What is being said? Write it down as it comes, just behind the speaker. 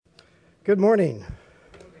Good morning.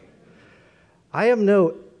 I am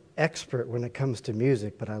no expert when it comes to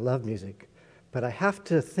music, but I love music. But I have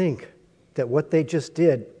to think that what they just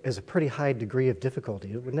did is a pretty high degree of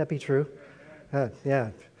difficulty. Wouldn't that be true?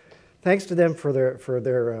 Yeah. Thanks to them for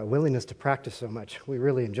their willingness to practice so much. We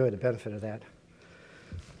really enjoy the benefit of that.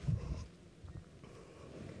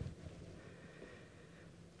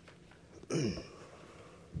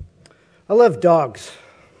 I love dogs.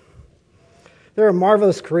 They're a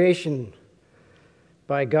marvelous creation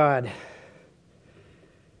by God.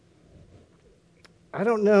 I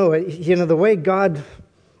don't know, the way God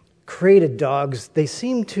created dogs, they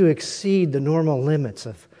seem to exceed the normal limits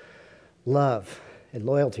of love and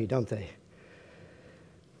loyalty, don't they?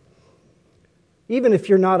 Even if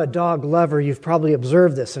you're not a dog lover, you've probably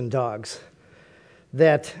observed this in dogs.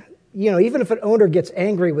 That, even if an owner gets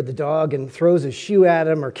angry with the dog and throws his shoe at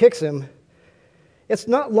him or kicks him, it's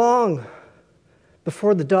not long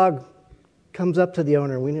before the dog comes up to the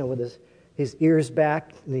owner, with his ears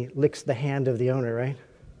back, and he licks the hand of the owner, right?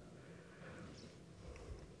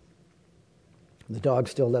 The dog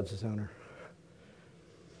still loves his owner.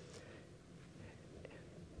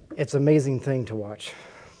 It's an amazing thing to watch.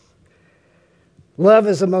 Love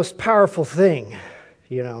is the most powerful thing,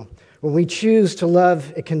 When we choose to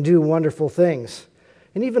love, it can do wonderful things.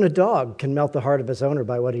 And even a dog can melt the heart of his owner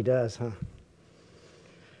by what he does, huh?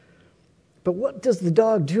 But what does the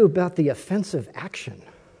dog do about the offensive action?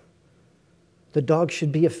 The dog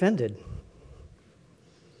should be offended.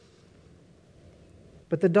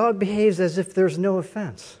 But the dog behaves as if there's no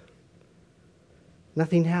offense.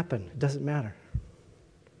 Nothing happened. It doesn't matter.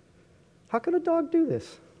 How can a dog do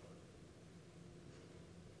this?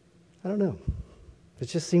 I don't know. It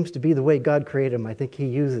just seems to be the way God created him. I think he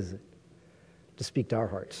uses it to speak to our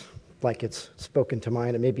hearts, like it's spoken to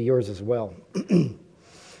mine and maybe yours as well.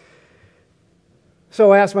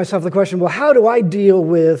 So I asked myself the question, well, how do I deal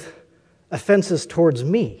with offenses towards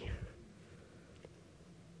me?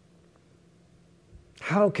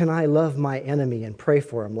 How can I love my enemy and pray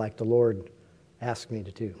for him like the Lord asks me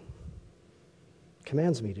to do?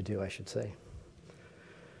 Commands me to do, I should say.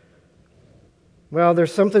 Well,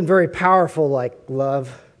 there's something very powerful like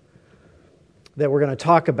love that we're going to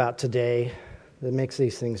talk about today that makes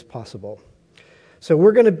these things possible. So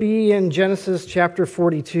we're going to be in Genesis chapter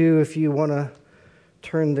 42, if you want to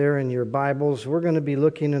turn there in your Bibles. We're going to be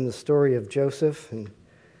looking in the story of Joseph, and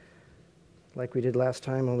like we did last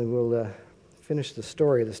time, only we'll finish the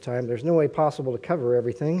story this time. There's no way possible to cover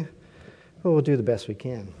everything, but we'll do the best we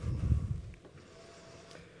can.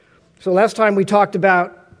 So last time we talked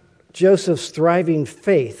about Joseph's thriving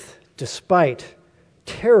faith despite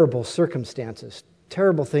terrible circumstances,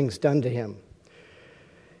 terrible things done to him.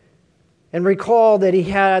 And recall that he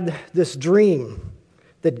had this dream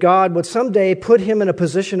that God would someday put him in a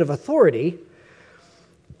position of authority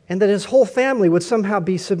and that his whole family would somehow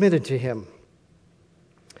be submitted to him.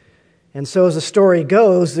 And so as the story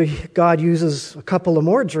goes, God uses a couple of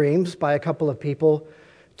more dreams by a couple of people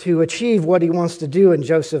to achieve what he wants to do in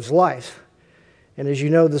Joseph's life. And as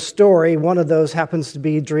you know the story, one of those happens to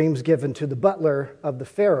be dreams given to the butler of the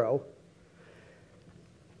Pharaoh.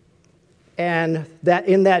 And that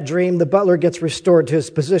in that dream, the butler gets restored to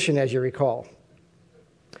his position, as you recall.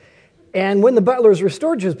 And when the butler is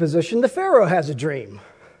restored to his position, the Pharaoh has a dream.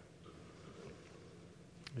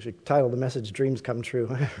 I should title the message, Dreams Come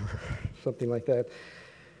True, something like that.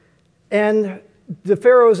 And the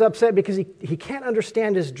Pharaoh is upset because he can't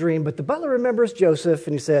understand his dream, but the butler remembers Joseph,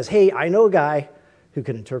 and he says, hey, I know a guy who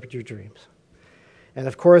can interpret your dreams. And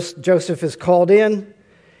of course, Joseph is called in,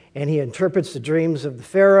 and he interprets the dreams of the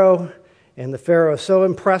Pharaoh, and the Pharaoh is so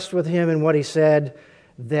impressed with him and what he said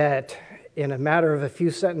that in a matter of a few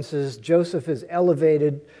sentences, Joseph is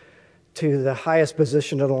elevated to the highest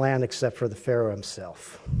position of the land except for the Pharaoh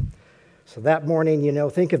himself. So that morning,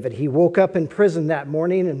 think of it. He woke up in prison that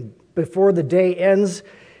morning, and before the day ends,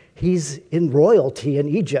 he's in royalty in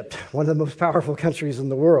Egypt, one of the most powerful countries in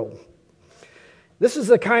the world. This is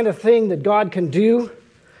the kind of thing that God can do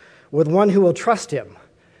with one who will trust him,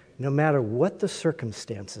 no matter what the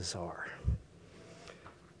circumstances are.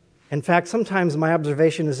 In fact, sometimes my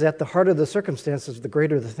observation is that the harder the circumstances, the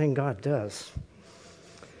greater the thing God does.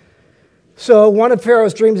 So one of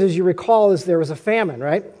Pharaoh's dreams, as you recall, is there was a famine,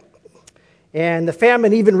 right? And the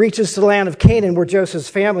famine even reaches to the land of Canaan where Joseph's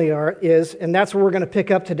family is, and that's where we're going to pick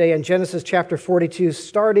up today in Genesis chapter 42,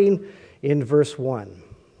 starting in verse 1.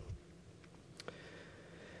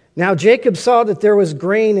 Now Jacob saw that there was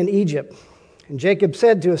grain in Egypt, and Jacob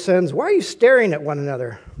said to his sons, why are you staring at one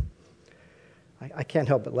another? I can't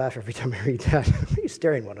help but laugh every time I read that. Why are you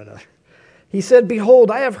staring at one another? He said, behold,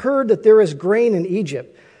 I have heard that there is grain in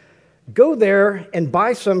Egypt. Go there and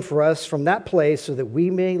buy some for us from that place so that we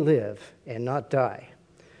may live and not die."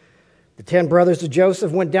 The 10 brothers of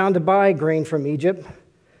Joseph went down to buy grain from Egypt,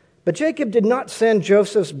 but Jacob did not send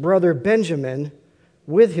Joseph's brother Benjamin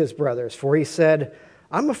with his brothers, for he said,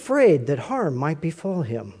 "I'm afraid that harm might befall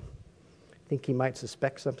him." Think he might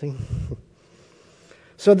suspect something?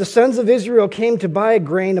 So the sons of Israel came to buy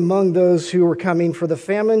grain among those who were coming, for the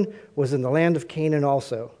famine was in the land of Canaan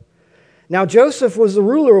also. Now Joseph was the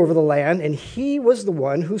ruler over the land, and he was the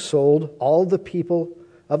one who sold all the people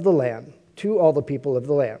of the land to all the people of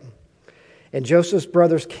the land. And Joseph's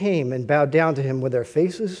brothers came and bowed down to him with their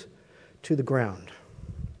faces to the ground.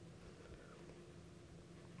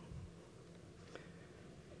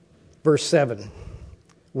 Verse 7.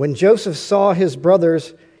 When Joseph saw his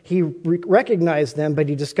brothers, he recognized them, but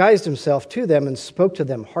he disguised himself to them and spoke to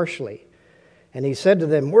them harshly. And he said to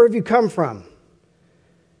them, "Where have you come from?"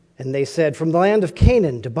 And they said, "From the land of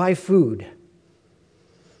Canaan to buy food."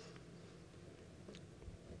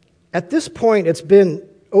 At this point, it's been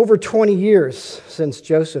over 20 years since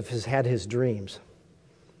Joseph has had his dreams,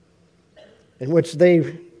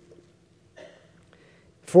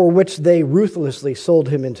 for which they ruthlessly sold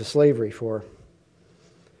him into slavery for.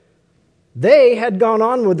 They had gone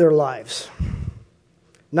on with their lives,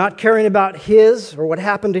 not caring about his or what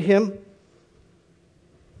happened to him.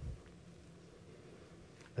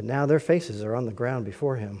 But now their faces are on the ground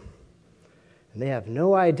before him, and they have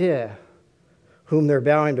no idea whom they're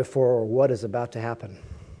bowing before or what is about to happen.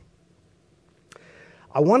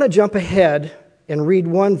 I want to jump ahead and read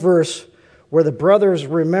one verse where the brothers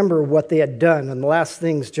remember what they had done and the last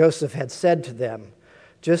things Joseph had said to them,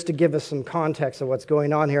 just to give us some context of what's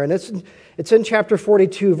going on here. And it's in chapter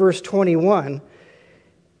 42, verse 21.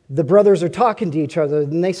 The brothers are talking to each other,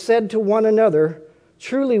 and they said to one another,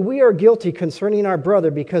 "Truly we are guilty concerning our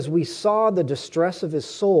brother, because we saw the distress of his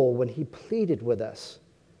soul when he pleaded with us,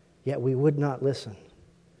 yet we would not listen."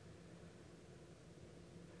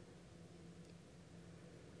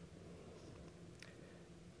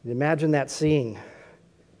 Imagine that scene.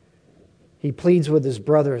 He pleads with his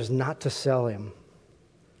brothers not to sell him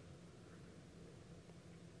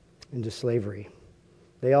into slavery.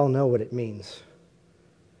 They all know what it means.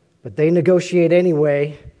 But they negotiate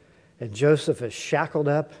anyway, and Joseph is shackled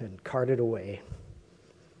up and carted away.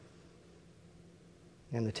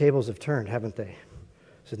 And the tables have turned, haven't they?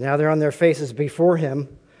 So now they're on their faces before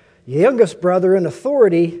him, the youngest brother in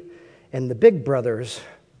authority, and the big brothers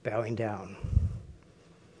bowing down.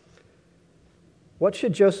 What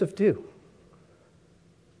should Joseph do?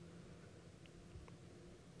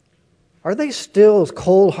 Are they still as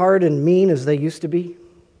cold-hearted and mean as they used to be?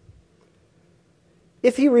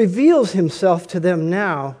 If he reveals himself to them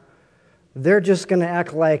now, they're just going to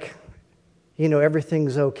act like,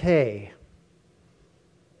 everything's okay.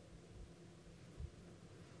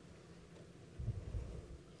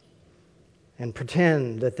 And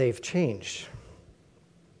pretend that they've changed.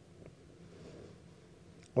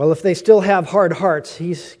 Well, if they still have hard hearts,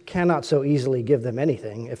 he cannot so easily give them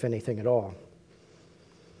anything, if anything at all.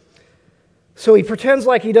 So he pretends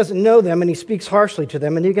like he doesn't know them, and he speaks harshly to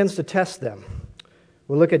them, and he begins to test them.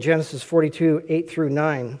 We'll look at Genesis 42, 8 through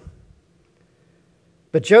 9.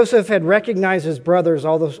 But Joseph had recognized his brothers,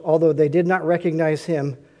 although they did not recognize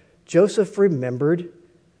him. Joseph remembered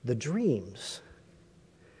the dreams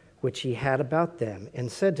which he had about them,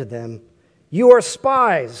 and said to them, "You are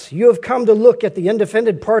spies. You have come to look at the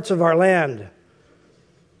undefended parts of our land."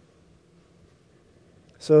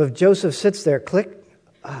 So if Joseph sits there,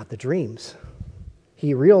 the dreams.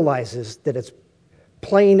 He realizes that it's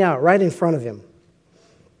playing out right in front of him.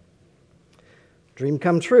 Dream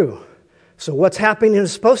come true. So what's happening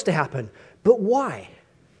is supposed to happen. But why?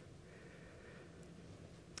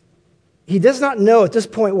 He does not know at this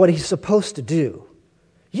point what he's supposed to do.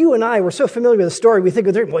 You and I, we're so familiar with the story, we think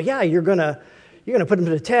of the dream, well, yeah, you're going to put him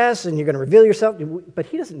to the test and you're going to reveal yourself. But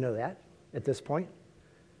he doesn't know that at this point.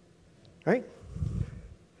 Right?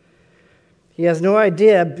 He has no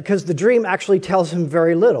idea, because the dream actually tells him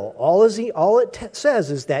very little. All it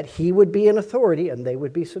says is that he would be in authority and they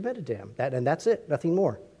would be submitted to him. And that's it, nothing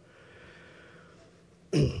more.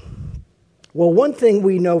 Well, one thing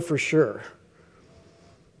we know for sure,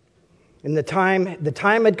 the time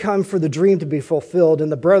had come for the dream to be fulfilled,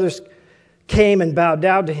 and the brothers came and bowed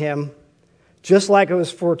down to him, just like it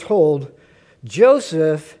was foretold.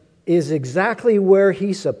 Joseph is exactly where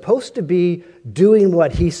he's supposed to be, doing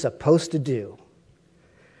what he's supposed to do.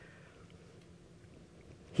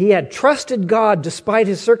 He had trusted God despite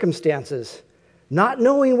his circumstances, not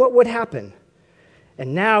knowing what would happen.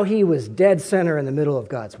 And now he was dead center in the middle of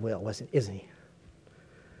God's will, isn't he?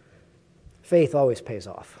 Faith always pays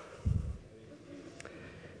off.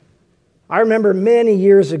 I remember many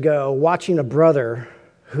years ago watching a brother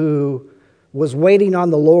who was waiting on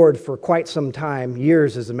the Lord for quite some time,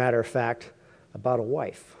 years as a matter of fact, about a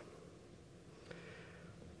wife.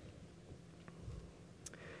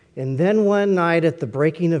 And then one night at the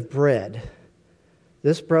breaking of bread,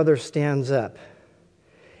 this brother stands up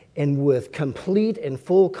and with complete and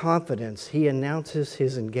full confidence, he announces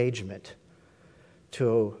his engagement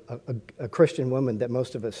to a Christian woman that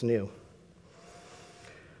most of us knew.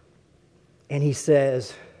 And he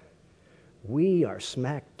says, "We are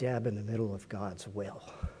smack dab in the middle of God's will."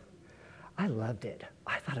 I loved it.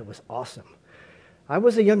 I thought it was awesome. I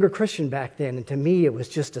was a younger Christian back then, and to me it was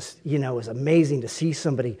just, it was amazing to see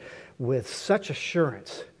somebody with such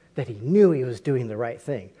assurance that he knew he was doing the right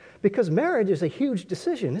thing. Because marriage is a huge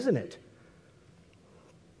decision, isn't it?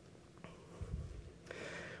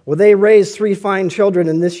 Well, they raised 3 fine children,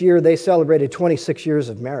 and this year they celebrated 26 years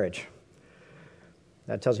of marriage.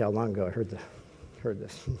 That tells you how long ago I heard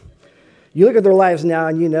this. You look at their lives now,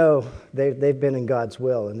 and you know they've been in God's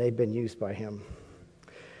will, and they've been used by Him.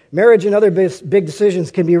 Marriage and other big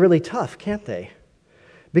decisions can be really tough, can't they?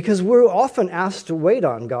 Because we're often asked to wait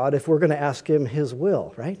on God if we're going to ask Him His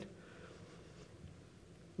will, right?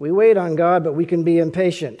 We wait on God, but we can be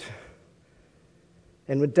impatient.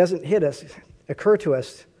 And it doesn't occur to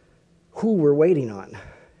us who we're waiting on.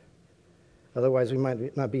 Otherwise, we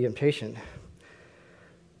might not be impatient.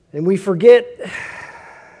 And we forget,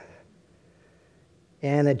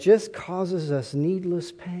 and it just causes us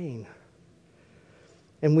needless pain.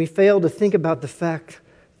 And we fail to think about the fact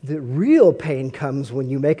that real pain comes when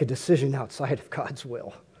you make a decision outside of God's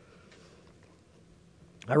will.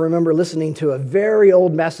 I remember listening to a very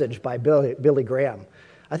old message by Billy Graham.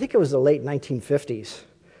 I think it was the late 1950s.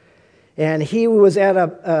 And he was at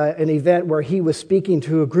an event where he was speaking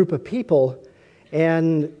to a group of people,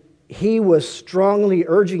 and he was strongly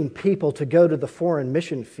urging people to go to the foreign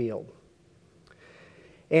mission field.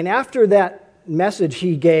 And after that message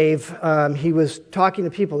he gave, he was talking to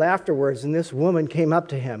people afterwards, and this woman came up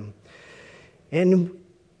to him. And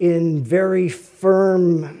in very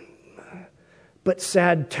firm but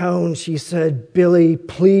sad tone, she said, "Billy,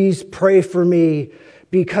 please pray for me,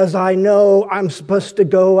 because I know I'm supposed to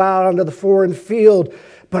go out onto the foreign field,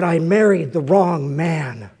 but I married the wrong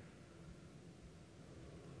man."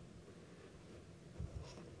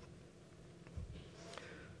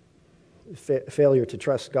 Failure to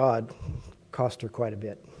trust God cost her quite a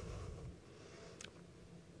bit.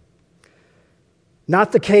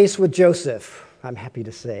 Not the case with Joseph, I'm happy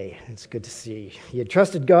to say. It's good to see. He had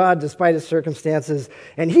trusted God despite his circumstances,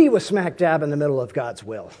 and he was smack dab in the middle of God's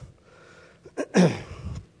will.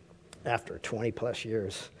 After 20 plus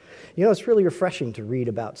years. It's really refreshing to read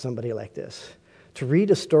about somebody like this. To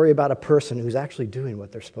read a story about a person who's actually doing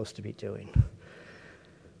what they're supposed to be doing.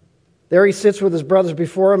 There he sits with his brothers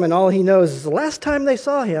before him, and all he knows is the last time they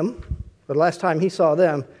saw him, or the last time he saw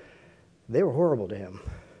them, they were horrible to him.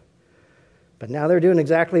 But now they're doing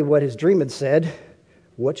exactly what his dream had said.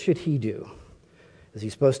 What should he do? Is he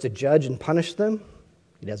supposed to judge and punish them?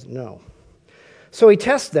 He doesn't know. So he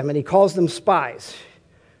tests them, and he calls them spies.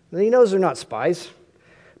 And he knows they're not spies,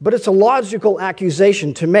 but it's a logical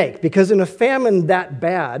accusation to make, because in a famine that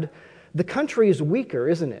bad, the country is weaker,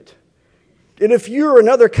 isn't it? And if you're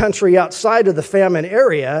another country outside of the famine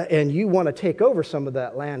area and you want to take over some of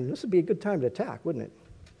that land, this would be a good time to attack, wouldn't it?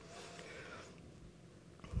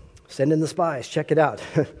 Send in the spies, check it out.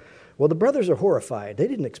 Well, the brothers are horrified. They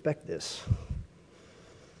didn't expect this.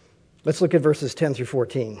 Let's look at verses 10 through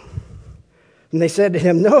 14. And they said to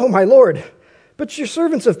him, "No, my lord, but your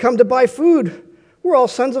servants have come to buy food. We're all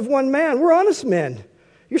sons of one man. We're honest men.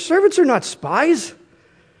 Your servants are not spies."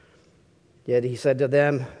 Yet he said to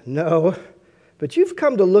them, "No, but you've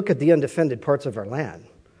come to look at the undefended parts of our land."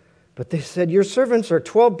 But they said, "Your servants are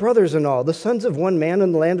 12 brothers in all, the sons of one man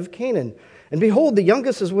in the land of Canaan. And behold, the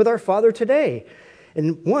youngest is with our father today,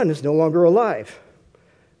 and one is no longer alive."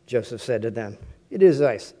 Joseph said to them, It is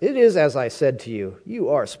as I said to you, you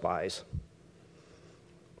are spies."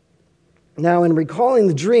 Now, in recalling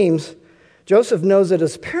the dreams, Joseph knows that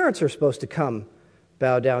his parents are supposed to come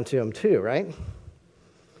bow down to him too, right?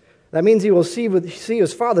 That means he will see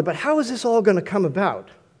his father, but how is this all going to come about?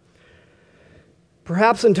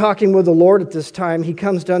 Perhaps in talking with the Lord at this time, he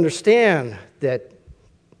comes to understand that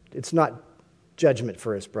it's not judgment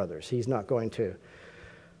for his brothers. He's not going to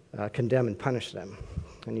condemn and punish them.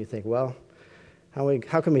 And you think, well,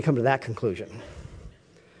 how can we come to that conclusion?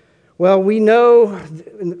 Well, we know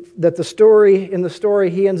that in the story,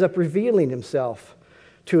 he ends up revealing himself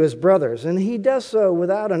to his brothers, and he does so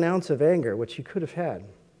without an ounce of anger, which he could have had.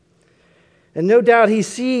 And no doubt he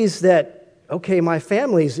sees that okay, my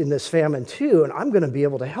family's in this famine too, and I'm going to be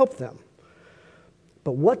able to help them.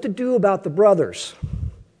 But what to do about the brothers?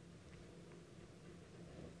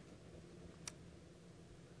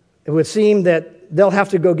 It would seem that they'll have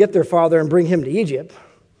to go get their father and bring him to Egypt.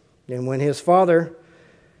 And when his father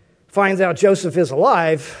finds out Joseph is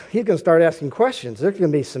alive, he's going to start asking questions. There's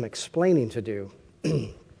going to be some explaining to do.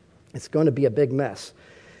 It's going to be a big mess.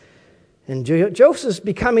 And Joseph's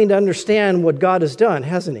becoming to understand what God has done,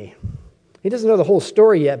 hasn't he? He doesn't know the whole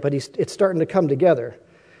story yet, but it's starting to come together.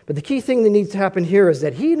 But the key thing that needs to happen here is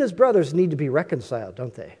that he and his brothers need to be reconciled,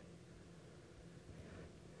 don't they?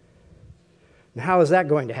 And how is that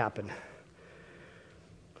going to happen?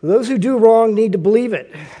 Those who do wrong need to believe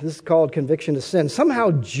it. This is called conviction of sin. Somehow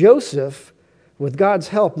Joseph, with God's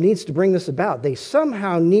help, needs to bring this about. They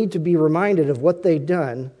somehow need to be reminded of what they've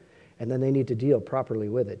done, and then they need to deal properly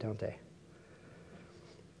with it, don't they?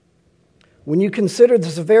 When you consider the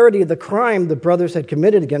severity of the crime the brothers had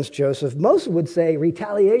committed against Joseph, most would say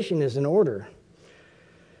retaliation is in order.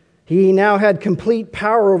 He now had complete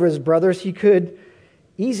power over his brothers. He could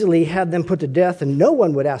easily have them put to death, and no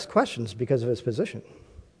one would ask questions because of his position.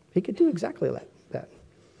 He could do exactly that.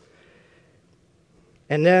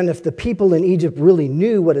 And then if the people in Egypt really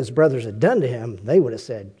knew what his brothers had done to him, they would have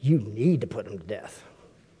said, you need to put him to death.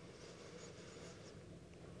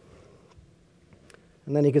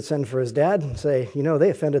 And then he could send for his dad and say, they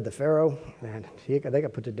offended the Pharaoh, and they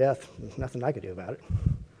got put to death. There's nothing I could do about it.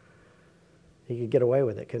 He could get away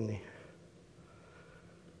with it, couldn't he?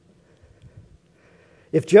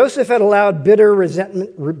 If Joseph had allowed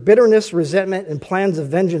bitterness, resentment, and plans of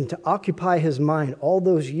vengeance to occupy his mind all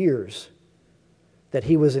those years that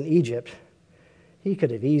he was in Egypt, he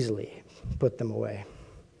could have easily put them away.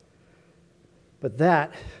 But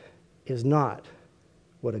that is not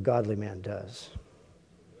what a godly man does.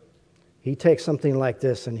 He takes something like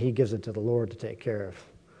this and he gives it to the Lord to take care of.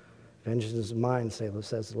 Vengeance is mine,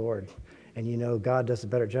 says the Lord. And God does a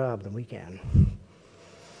better job than we can.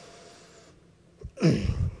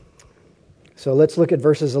 So let's look at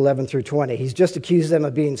verses 11 through 20. He's just accused them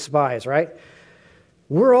of being spies, right?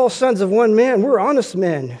 We're all sons of one man. We're honest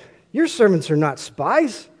men. Your servants are not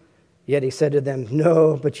spies. Yet he said to them,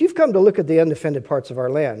 no, but you've come to look at the undefended parts of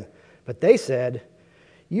our land. But they said,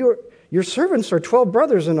 your servants are 12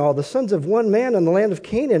 brothers in all, the sons of one man in the land of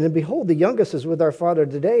Canaan. And behold, the youngest is with our father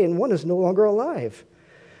today, and one is no longer alive.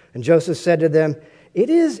 And Joseph said to them,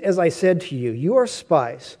 it is as I said to you, you are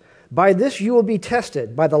spies. By this you will be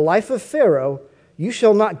tested. By the life of Pharaoh, you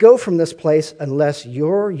shall not go from this place unless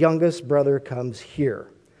your youngest brother comes here.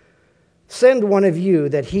 Send one of you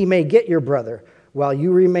that he may get your brother, while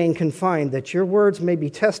you remain confined, that your words may be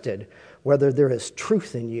tested, whether there is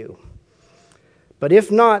truth in you. But if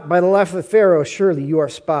not, by the life of Pharaoh, surely you are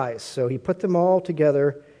spies. So he put them all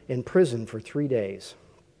together in prison for 3 days.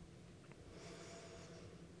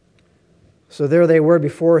 So there they were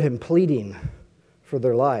before him, pleading for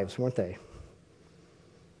their lives, weren't they?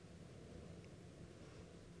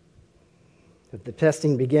 If the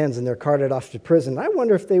testing begins and they're carted off to prison, I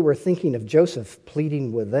wonder if they were thinking of Joseph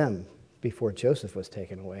pleading with them before Joseph was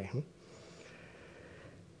taken away.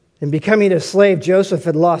 In becoming a slave, Joseph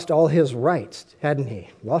had lost all his rights, hadn't he?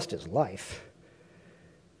 Lost his life.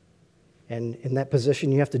 And in that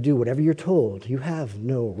position, you have to do whatever you're told. You have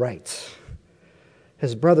no rights.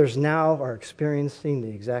 His brothers now are experiencing the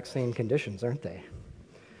exact same conditions, aren't they?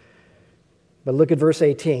 But look at verse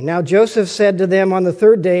 18. Now Joseph said to them on the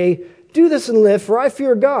third day, do this and live, for I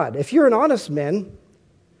fear God. If you're honest men,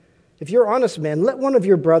 let one of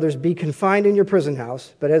your brothers be confined in your prison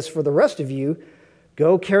house. But as for the rest of you,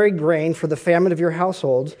 go carry grain for the famine of your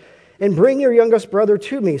households, and bring your youngest brother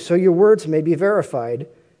to me, so your words may be verified,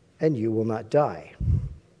 and you will not die.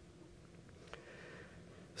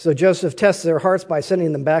 So Joseph tests their hearts by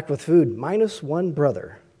sending them back with food, minus one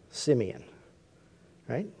brother, Simeon.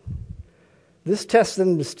 Right? This tests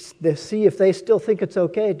them to see if they still think it's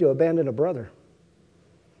okay to abandon a brother,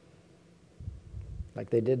 like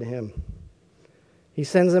they did to him. He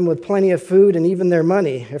sends them with plenty of food and even their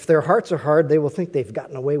money. If their hearts are hard, they will think they've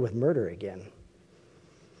gotten away with murder again.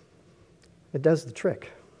 It does the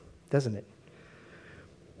trick, doesn't it?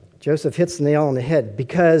 Joseph hits the nail on the head,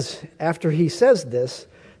 because after he says this,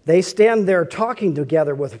 they stand there talking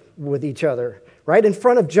together with each other, right in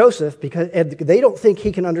front of Joseph, because they don't think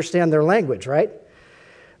he can understand their language, right?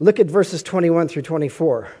 Look at verses 21 through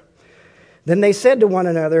 24. Then they said to one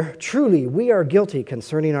another, truly, we are guilty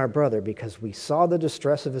concerning our brother, because we saw the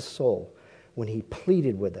distress of his soul when he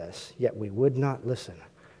pleaded with us, yet we would not listen.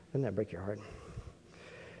 Doesn't that break your heart?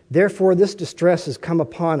 Therefore, this distress has come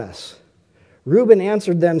upon us. Reuben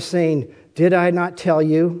answered them, saying, did I not tell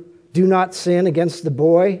you, do not sin against the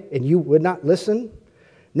boy, and you would not listen?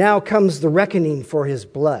 Now comes the reckoning for his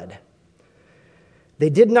blood. They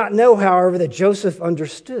did not know, however, that Joseph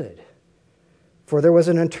understood, for there was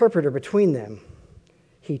an interpreter between them.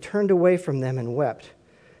 He turned away from them and wept.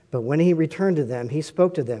 But when he returned to them, he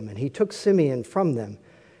spoke to them, and he took Simeon from them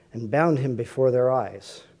and bound him before their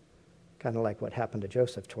eyes. Kind of like what happened to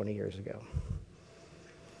Joseph 20 years ago.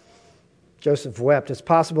 Joseph wept. It's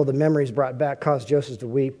possible the memories brought back caused Joseph to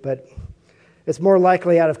weep, but it's more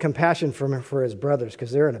likely out of compassion for his brothers,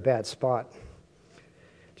 because they're in a bad spot.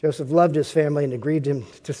 Joseph loved his family, and it grieved him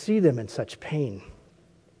to see them in such pain,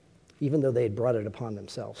 even though they had brought it upon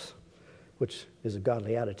themselves, which is a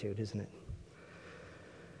godly attitude, isn't it?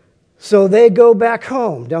 So they go back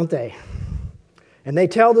home, don't they? And they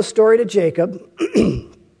tell the story to Jacob.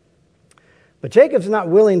 But Jacob's not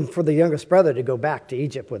willing for the youngest brother to go back to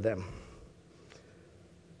Egypt with them.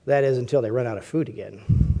 That is, until they run out of food again.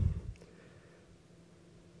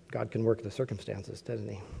 God can work the circumstances, doesn't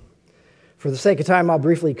he? For the sake of time, I'll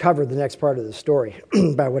briefly cover the next part of the story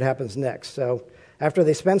about what happens next. So after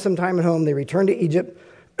they spend some time at home, they return to Egypt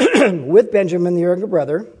with Benjamin, the younger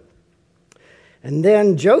brother. And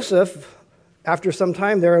then Joseph, after some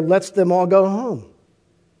time there, lets them all go home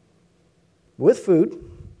with food.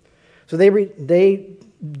 So they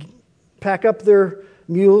pack up their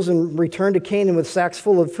mules and return to Canaan with sacks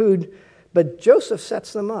full of food. But Joseph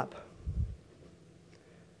sets them up.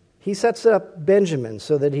 He sets up Benjamin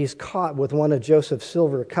so that he's caught with one of Joseph's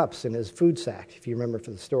silver cups in his food sack, if you remember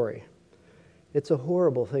from the story. It's a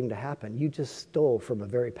horrible thing to happen. You just stole from a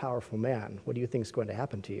very powerful man. What do you think is going to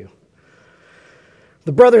happen to you?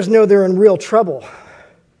 The brothers know they're in real trouble.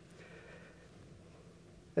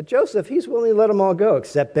 But Joseph, he's willing to let them all go,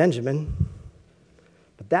 except Benjamin.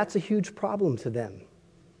 But that's a huge problem to them,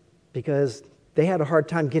 because they had a hard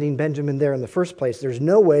time getting Benjamin there in the first place. There's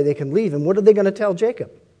no way they can leave him. What are they going to tell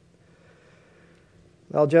Jacob?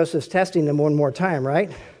 Well, Joseph's testing them one more time,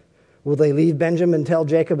 right? Will they leave Benjamin and tell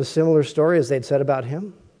Jacob a similar story as they'd said about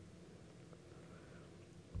him?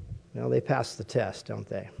 Well, they pass the test, don't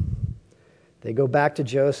they? They go back to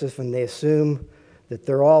Joseph and they assume that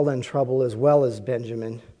they're all in trouble as well as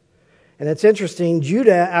Benjamin. And it's interesting,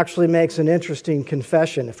 Judah actually makes an interesting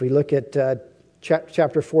confession if we look at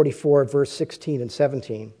chapter 44, verse 16 and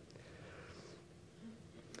 17.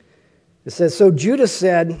 It says, "So Judah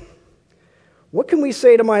said, 'What can we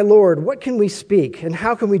say to my Lord? What can we speak? And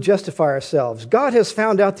how can we justify ourselves? God has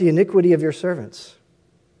found out the iniquity of your servants.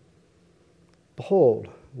 Behold,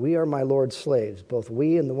 we are my Lord's slaves, both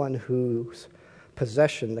we and the one whose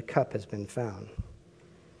possession the cup has been found.'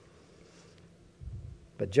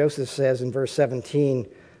 But Joseph says in verse 17,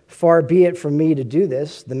 'Far be it from me to do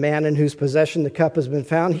this. The man in whose possession the cup has been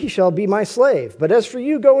found, he shall be my slave. But as for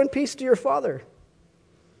you, go in peace to your father.'"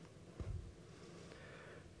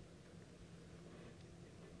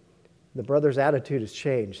 The brothers' attitude has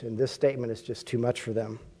changed, and this statement is just too much for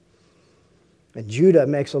them. And Judah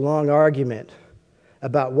makes a long argument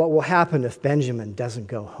about what will happen if Benjamin doesn't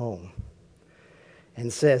go home,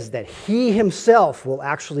 and says that he himself will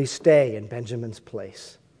actually stay in Benjamin's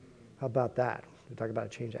place. How about that? We talk about a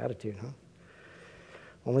change of attitude, huh?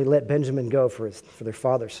 Only let Benjamin go for their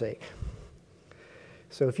father's sake.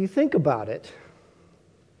 So if you think about it,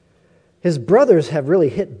 his brothers have really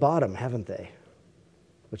hit bottom, haven't they?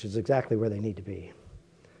 Which is exactly where they need to be.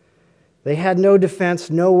 They had no defense,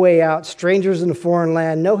 no way out, strangers in a foreign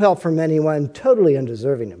land, no help from anyone, totally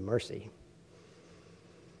undeserving of mercy.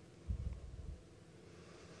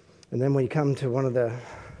 And then we come to one of the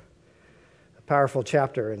powerful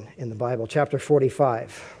chapter in the Bible, chapter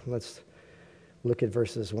 45. Let's look at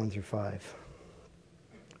verses 1 through 5.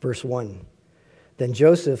 Verse 1, "Then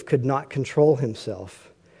Joseph could not control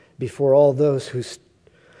himself before all those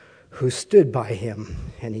who stood by him,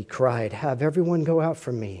 and he cried, 'Have everyone go out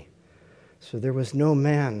from me.' So there was no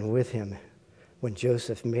man with him when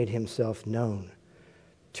Joseph made himself known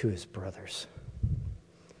to his brothers."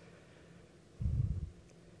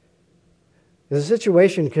 The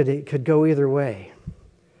situation could go either way.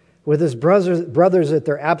 With his brothers at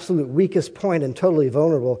their absolute weakest point and totally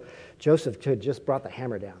vulnerable, Joseph could have just brought the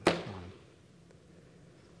hammer down.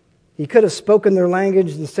 He could have spoken their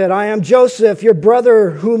language and said, "I am Joseph, your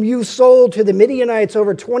brother, whom you sold to the Midianites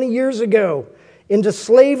over 20 years ago into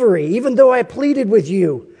slavery, even though I pleaded with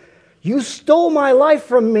you. You stole my life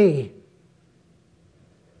from me.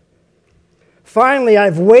 Finally,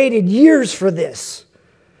 I've waited years for this.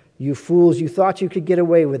 You fools, you thought you could get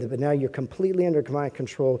away with it, but now you're completely under my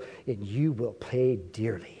control, and you will pay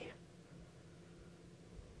dearly."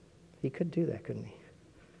 He could do that, couldn't he?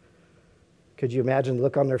 Could you imagine the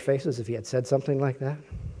look on their faces if he had said something like that?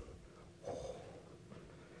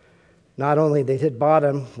 Not only they'd hit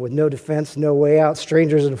bottom with no defense, no way out,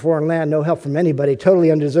 strangers in a foreign land, no help from anybody,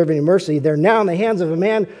 totally undeserving of mercy, they're now in the hands of a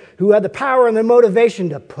man who had the power and the motivation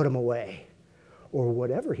to put them away, or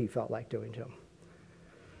whatever he felt like doing to them.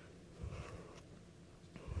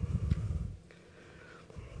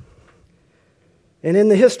 And in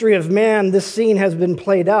the history of man, this scene has been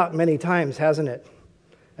played out many times, hasn't it?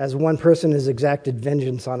 As one person has exacted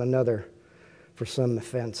vengeance on another for some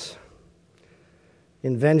offense.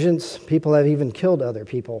 In vengeance, people have even killed other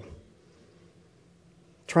people,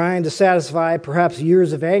 trying to satisfy perhaps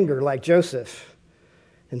years of anger like Joseph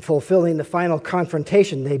and fulfilling the final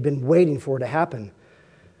confrontation they've been waiting for to happen,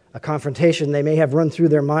 a confrontation they may have run through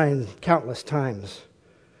their mind countless times.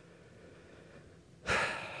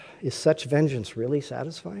 Is such vengeance really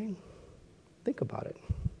satisfying? Think about it.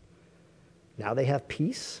 Now they have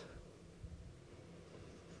peace.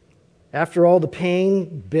 After all the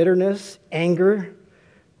pain, bitterness, anger,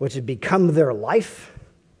 which had become their life,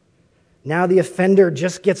 now the offender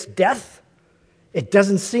just gets death. It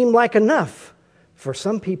doesn't seem like enough for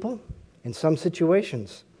some people in some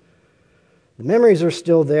situations. The memories are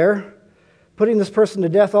still there. Putting this person to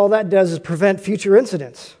death, all that does is prevent future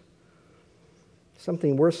incidents.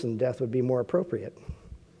 Something worse than death would be more appropriate.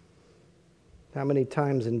 How many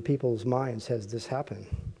times in people's minds has this happened,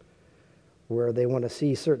 where they want to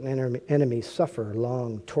see certain enemies suffer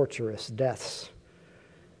long, torturous deaths?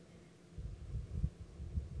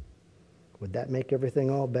 Would that make everything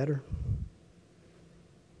all better?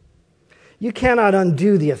 You cannot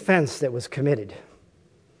undo the offense that was committed.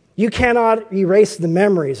 You cannot erase the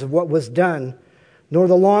memories of what was done, nor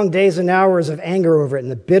the long days and hours of anger over it and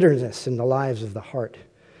the bitterness in the lives of the heart.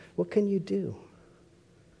 What can you do?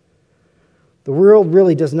 The world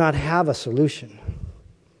really does not have a solution.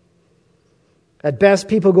 At best,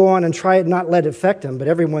 people go on and try it, not let it affect them, but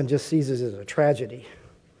everyone just sees it as a tragedy.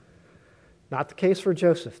 Not the case for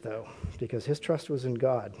Joseph, though, because his trust was in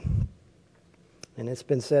God. And it's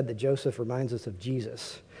been said that Joseph reminds us of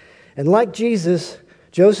Jesus. And like Jesus,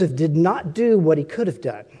 Joseph did not do what he could have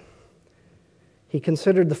done. He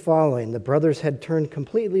considered the following. The brothers had turned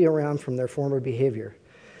completely around from their former behavior.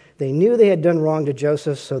 They knew they had done wrong to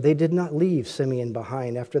Joseph, so they did not leave Simeon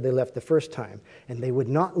behind after they left the first time. And they would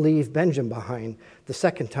not leave Benjamin behind the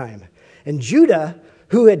second time. And Judah,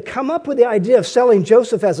 who had come up with the idea of selling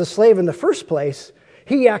Joseph as a slave in the first place,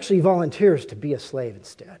 he actually volunteers to be a slave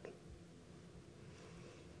instead.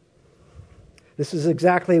 This is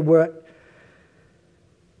exactly what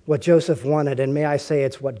Joseph wanted, and may I say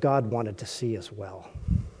it's what God wanted to see as well.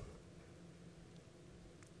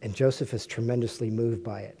 And Joseph is tremendously moved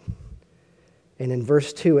by it. And in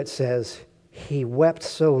verse 2 it says, he wept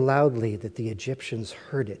so loudly that the Egyptians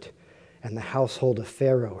heard it, and the household of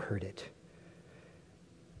Pharaoh heard it.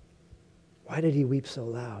 Why did he weep so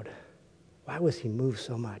loud? Why was he moved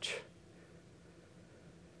so much?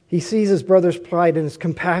 He sees his brother's plight, and his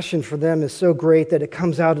compassion for them is so great that it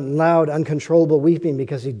comes out in loud, uncontrollable weeping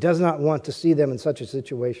because he does not want to see them in such a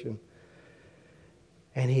situation.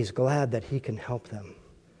 And he's glad that he can help them.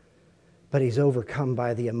 But he's overcome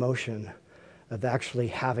by the emotion of actually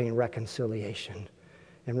having reconciliation.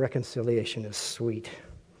 And reconciliation is sweet.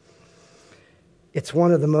 It's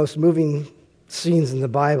one of the most moving scenes in the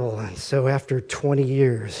Bible. And so after 20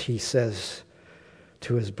 years, he says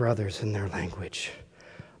to his brothers in their language,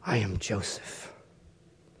 I am Joseph.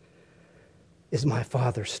 Is my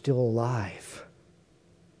father still alive?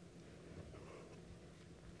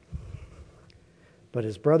 But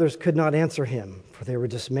his brothers could not answer him, for they were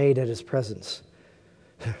dismayed at his presence.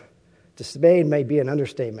 Dismayed may be an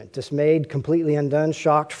understatement. Dismayed, completely undone,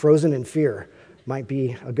 shocked, frozen in fear might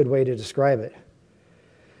be a good way to describe it.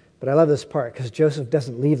 But I love this part because Joseph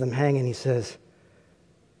doesn't leave them hanging. He says,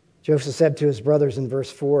 Joseph said to his brothers in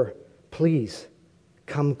verse 4, please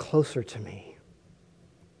come closer to me.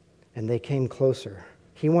 And they came closer.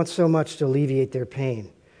 He wants so much to alleviate their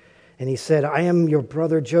pain. And he said, I am your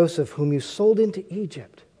brother Joseph, whom you sold into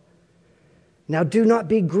Egypt. Now do not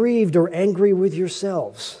be grieved or angry with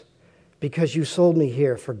yourselves because you sold me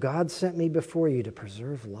here, for God sent me before you to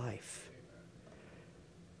preserve life.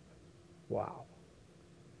 Wow.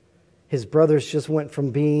 His brothers just went from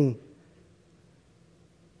being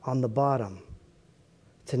on the bottom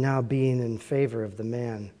to now being in favor of the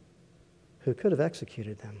man who could have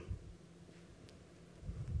executed them.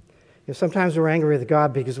 You know, sometimes we're angry with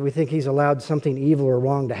God because we think he's allowed something evil or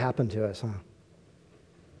wrong to happen to us, huh?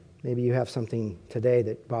 Maybe you have something today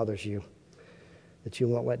that bothers you, that you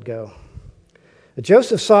won't let go. But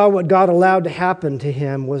Joseph saw what God allowed to happen to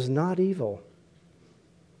him was not evil.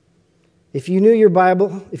 If you know your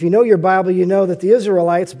Bible, you know that the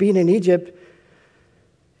Israelites being in Egypt,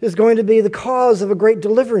 is going to be the cause of a great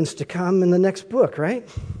deliverance to come in the next book, right?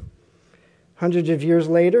 Hundreds of years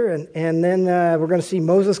later, and then we're going to see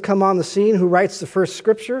Moses come on the scene, who writes the first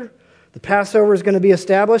scripture. The Passover is going to be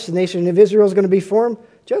established. The nation of Israel is going to be formed.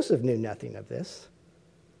 Joseph knew nothing of this.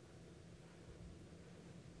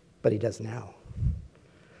 But he does now.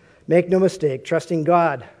 Make no mistake, trusting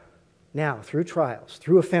God now through trials,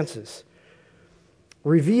 through offenses,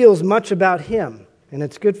 reveals much about him, and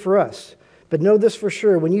it's good for us. But know this for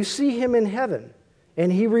sure, when you see him in heaven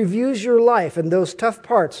and he reviews your life and those tough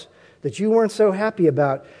parts that you weren't so happy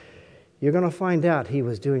about, you're going to find out he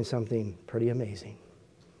was doing something pretty amazing.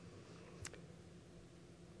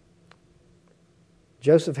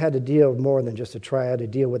 Joseph had to deal with more than just a trial, to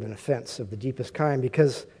deal with an offense of the deepest kind,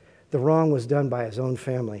 because the wrong was done by his own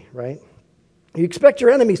family, right? You expect your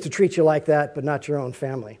enemies to treat you like that, but not your own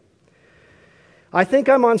family. I think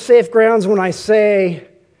I'm on safe grounds when I say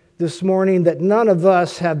this morning that none of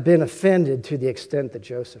us have been offended to the extent that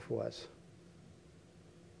Joseph was.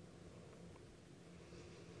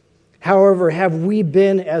 However, have we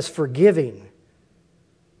been as forgiving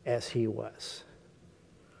as he was?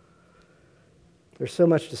 There's so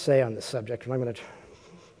much to say on this subject, and I'm going to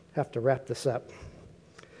have to wrap this up.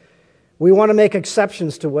 We want to make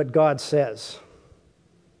exceptions to what God says.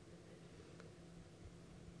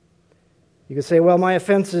 You could say, well, my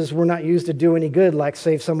offenses were not used to do any good, like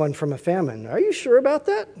save someone from a famine. Are you sure about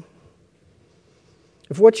that?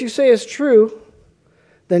 If what you say is true,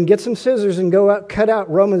 then get some scissors and go out, cut out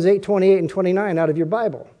Romans 8:28 and 29 out of your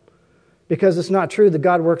Bible. Because it's not true that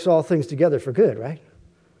God works all things together for good, right?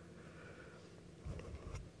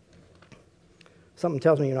 Something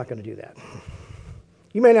tells me you're not going to do that.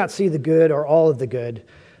 You may not see the good or all of the good,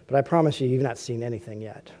 but I promise you, you've not seen anything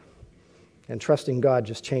yet. And trusting God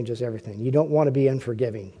just changes everything. You don't want to be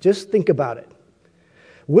unforgiving. Just think about it.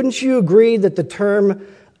 Wouldn't you agree that the term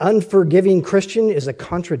unforgiving Christian is a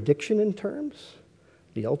contradiction in terms?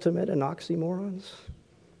 The ultimate in oxymorons?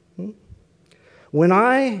 When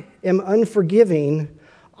I am unforgiving,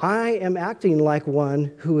 I am acting like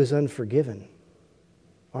one who is unforgiven,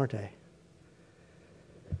 aren't I?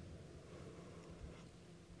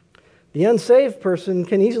 The unsaved person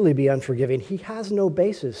can easily be unforgiving. He has no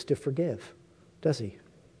basis to forgive, does he?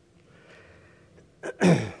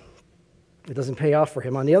 It doesn't pay off for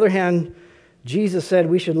him. On the other hand, Jesus said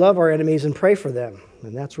we should love our enemies and pray for them.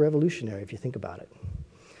 And that's revolutionary if you think about it.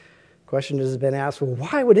 Question has been asked, well,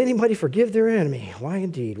 why would anybody forgive their enemy? Why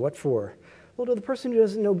indeed? What for? Well, to the person who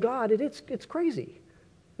doesn't know God, it's crazy.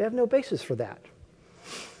 They have no basis for that.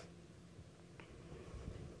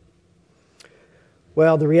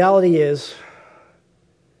 Well, the reality is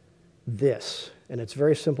this, and it's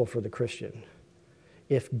very simple for the Christian.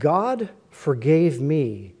 If God forgave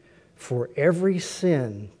me for every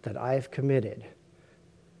sin that I've committed,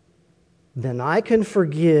 then I can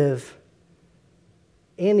forgive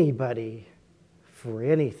anybody for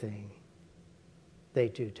anything they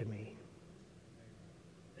do to me.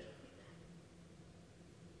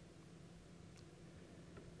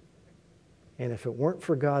 And if it weren't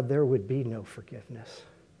for God, there would be no forgiveness.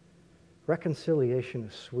 Reconciliation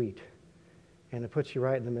is sweet, and it puts you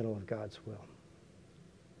right in the middle of God's will.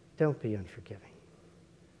 Don't be unforgiving.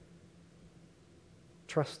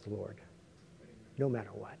 Trust the Lord, no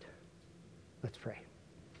matter what. Let's pray.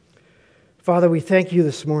 Father, we thank you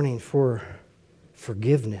this morning for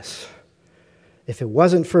forgiveness. If it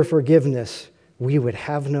wasn't for forgiveness, we would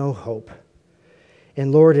have no hope.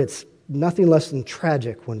 And Lord, it's nothing less than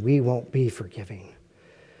tragic when we won't be forgiving.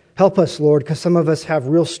 Help us, Lord, because some of us have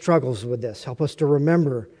real struggles with this. Help us to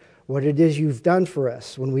remember what it is you've done for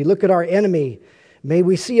us. When we look at our enemy, may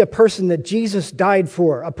we see a person that Jesus died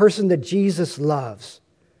for, a person that Jesus loves.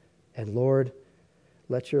 And Lord,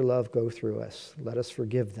 let your love go through us. Let us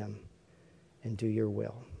forgive them and do your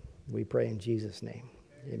will. We pray in Jesus' name.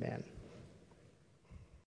 Amen.